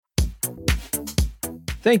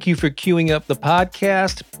Thank you for queuing up the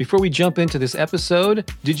podcast. Before we jump into this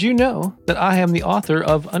episode, did you know that I am the author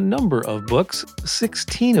of a number of books,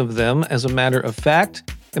 16 of them as a matter of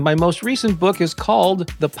fact, and my most recent book is called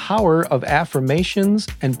The Power of Affirmations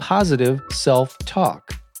and Positive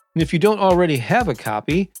Self-Talk. And if you don't already have a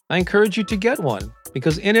copy, I encourage you to get one,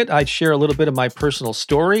 because in it I share a little bit of my personal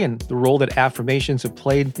story and the role that affirmations have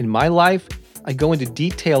played in my life. I go into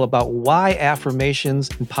detail about why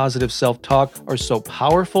affirmations and positive self-talk are so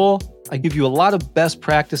powerful. I give you a lot of best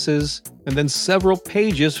practices and then several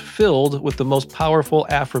pages filled with the most powerful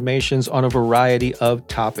affirmations on a variety of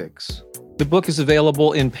topics. The book is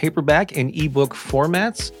available in paperback and ebook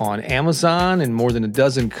formats on Amazon in more than a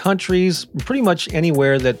dozen countries, pretty much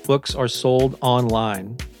anywhere that books are sold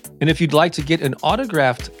online. And if you'd like to get an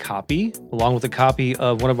autographed copy, along with a copy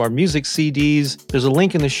of one of our music CDs, there's a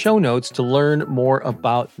link in the show notes to learn more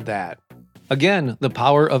about that. Again, The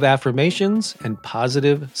Power of Affirmations and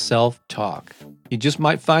Positive Self-Talk. You just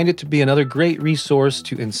might find it to be another great resource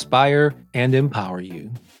to inspire and empower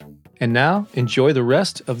you. And now, enjoy the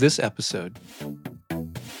rest of this episode.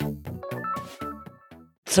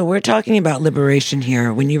 So we're talking about liberation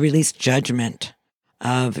here when you release judgment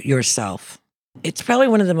of yourself. It's probably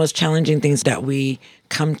one of the most challenging things that we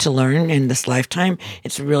come to learn in this lifetime.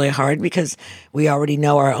 It's really hard because we already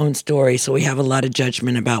know our own story, so we have a lot of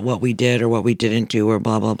judgment about what we did or what we didn't do or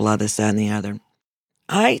blah, blah, blah, this, that, and the other.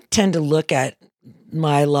 I tend to look at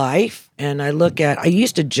my life and I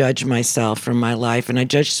used to judge myself from my life, and I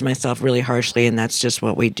judged myself really harshly, and that's just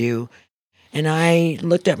what we do. And I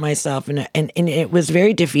looked at myself and it was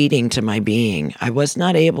very defeating to my being. I was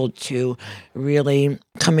not able to really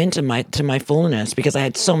come into my fullness because I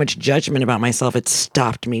had so much judgment about myself. It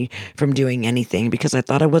stopped me from doing anything because I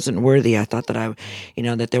thought I wasn't worthy. I thought that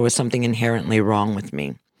that there was something inherently wrong with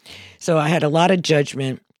me. So I had a lot of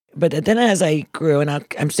judgment. But then as I grew, and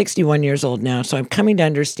I'm 61 years old now, so I'm coming to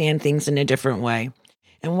understand things in a different way.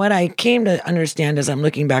 And what I came to understand as I'm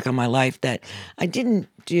looking back on my life, that I didn't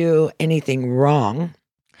do anything wrong.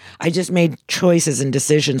 I just made choices and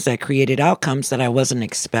decisions that created outcomes that I wasn't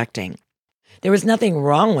expecting. There was nothing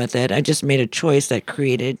wrong with it. I just made a choice that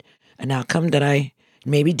created an outcome that I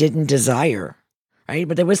maybe didn't desire, right?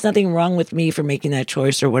 But there was nothing wrong with me for making that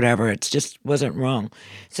choice or whatever. It just wasn't wrong.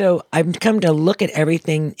 So I've come to look at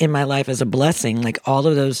everything in my life as a blessing, like all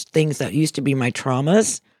of those things that used to be my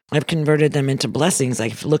traumas. I've converted them into blessings.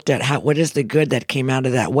 I've looked at what is the good that came out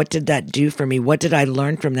of that? What did that do for me? What did I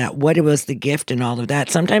learn from that? What was the gift and all of that?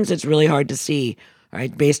 Sometimes it's really hard to see,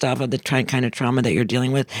 right, based off of the kind of trauma that you're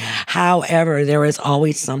dealing with. However, there is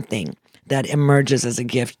always something that emerges as a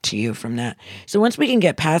gift to you from that. So once we can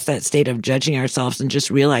get past that state of judging ourselves and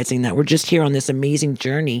just realizing that we're just here on this amazing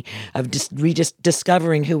journey of just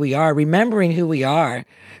discovering who we are, remembering who we are,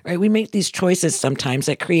 right? We make these choices sometimes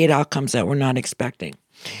that create outcomes that we're not expecting.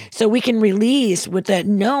 So we can release with that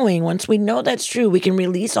knowing, once we know that's true, we can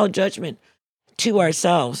release all judgment to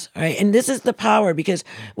ourselves, right? And this is the power, because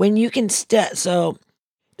when you can so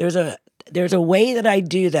there's a way that I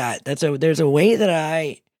do that. There's a way that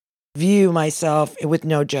I view myself with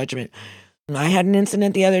no judgment. I had an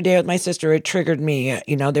incident the other day with my sister. It triggered me.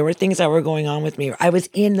 There were things that were going on with me. I was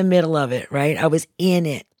in the middle of it, right? I was in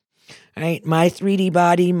it, right? My 3D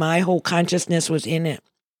body, my whole consciousness was in it.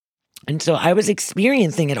 And so I was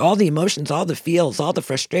experiencing it, all the emotions, all the feels, all the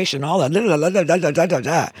frustration, all the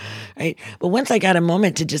right? But once I got a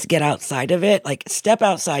moment to just get outside of it, like step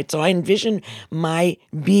outside. So I envisioned my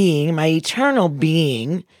being, my eternal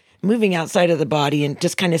being, moving outside of the body and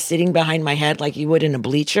just kind of sitting behind my head like you would in a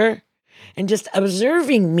bleacher and just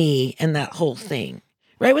observing me and that whole thing.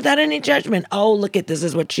 Right? Without any judgment. Oh, look at this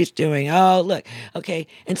is what she's doing. Oh, look. Okay.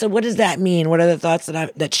 And so what does that mean? What are the thoughts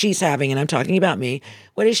that she's having? And I'm talking about me.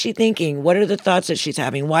 What is she thinking? What are the thoughts that she's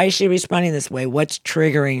having? Why is she responding this way? What's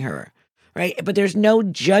triggering her? Right? But there's no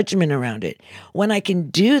judgment around it. When I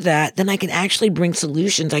can do that, then I can actually bring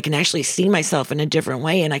solutions. I can actually see myself in a different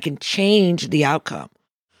way, and I can change the outcome.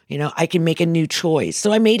 I can make a new choice.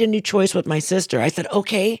 So I made a new choice with my sister. I said,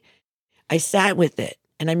 okay. I sat with it.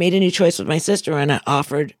 And I made a new choice with my sister, and I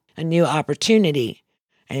offered a new opportunity.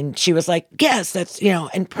 And she was like, yes, that's,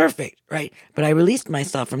 and perfect, right? But I released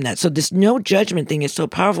myself from that. So this no judgment thing is so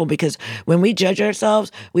powerful, because when we judge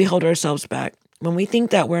ourselves, we hold ourselves back. When we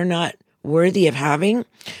think that we're not worthy of having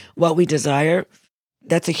what we desire,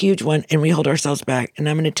 that's a huge one, and we hold ourselves back. And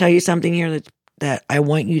I'm going to tell you something here that I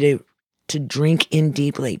want you to drink in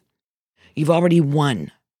deeply. You've already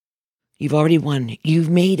won. You've already won.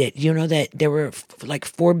 You've made it. You know that there were like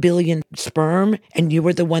 4 billion sperm and you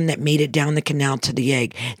were the one that made it down the canal to the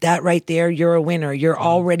egg. That right there, you're a winner. You're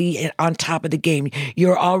already on top of the game.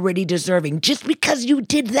 You're already deserving. Just because you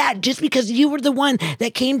did that, just because you were the one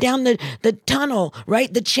that came down the tunnel,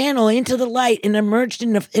 right? The channel into the light and emerged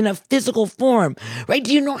in a physical form, right?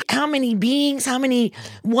 Do you know how many beings, how many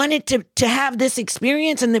wanted to have this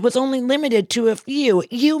experience and it was only limited to a few?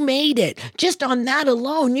 You made it. Just on that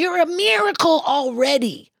alone, you're a miracle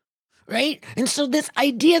already, right? And so this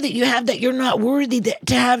idea that you have that you're not worthy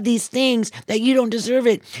to have these things, that you don't deserve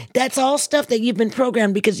it, that's all stuff that you've been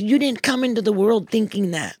programmed because you didn't come into the world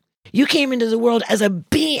thinking that. You came into the world as a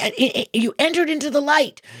being. You entered into the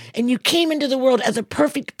light and you came into the world as a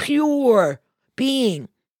perfect, pure being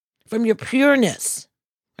from your pureness,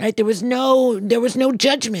 right? There was no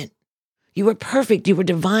judgment. You were perfect. You were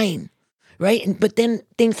divine. Right? But then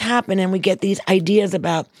things happen and we get these ideas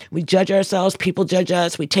about, we judge ourselves, people judge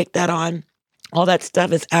us, we take that on. All that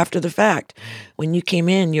stuff is after the fact. When you came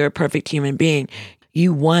in, you're a perfect human being.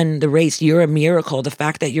 You won the race. You're a miracle. The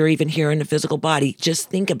fact that you're even here in the physical body, just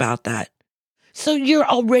think about that. So you're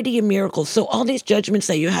already a miracle. So all these judgments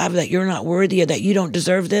that you have that you're not worthy or that you don't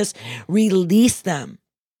deserve this, release them.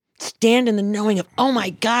 Stand in the knowing of, oh my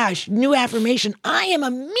gosh, new affirmation. I am a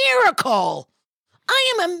miracle.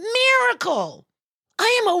 I am a miracle.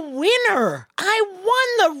 I am a winner. I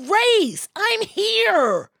won the race. I'm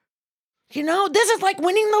here. You know, this is like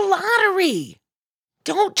winning the lottery.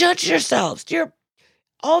 Don't judge yourselves.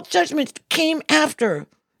 All judgments came after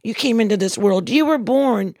you came into this world. You were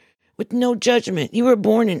born with no judgment. You were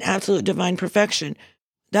born in absolute divine perfection.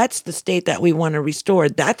 That's the state that we want to restore.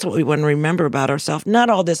 That's what we want to remember about ourselves. Not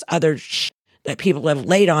all this other that people have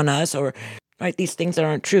laid on us or right, these things that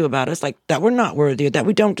aren't true about us, like that we're not worthy, or that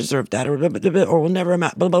we don't deserve that, or we'll never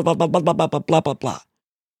amount, blah, blah, blah, blah, blah, blah, blah, blah, blah, blah.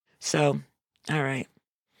 So, all right.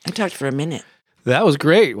 I talked for a minute. That was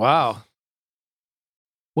great. Wow.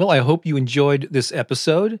 Well, I hope you enjoyed this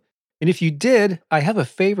episode. And if you did, I have a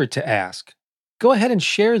favor to ask. Go ahead and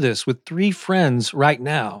share this with 3 friends right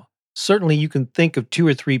now. Certainly, you can think of 2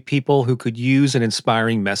 or 3 people who could use an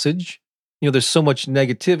inspiring message. You know, there's so much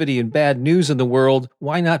negativity and bad news in the world.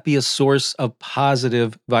 Why not be a source of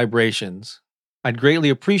positive vibrations? I'd greatly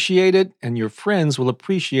appreciate it, and your friends will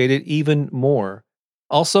appreciate it even more.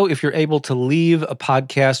 Also, if you're able to leave a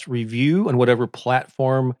podcast review on whatever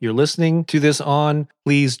platform you're listening to this on,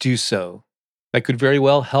 please do so. That could very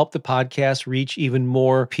well help the podcast reach even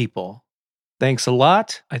more people. Thanks a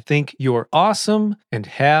lot. I think you're awesome, and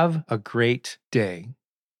have a great day.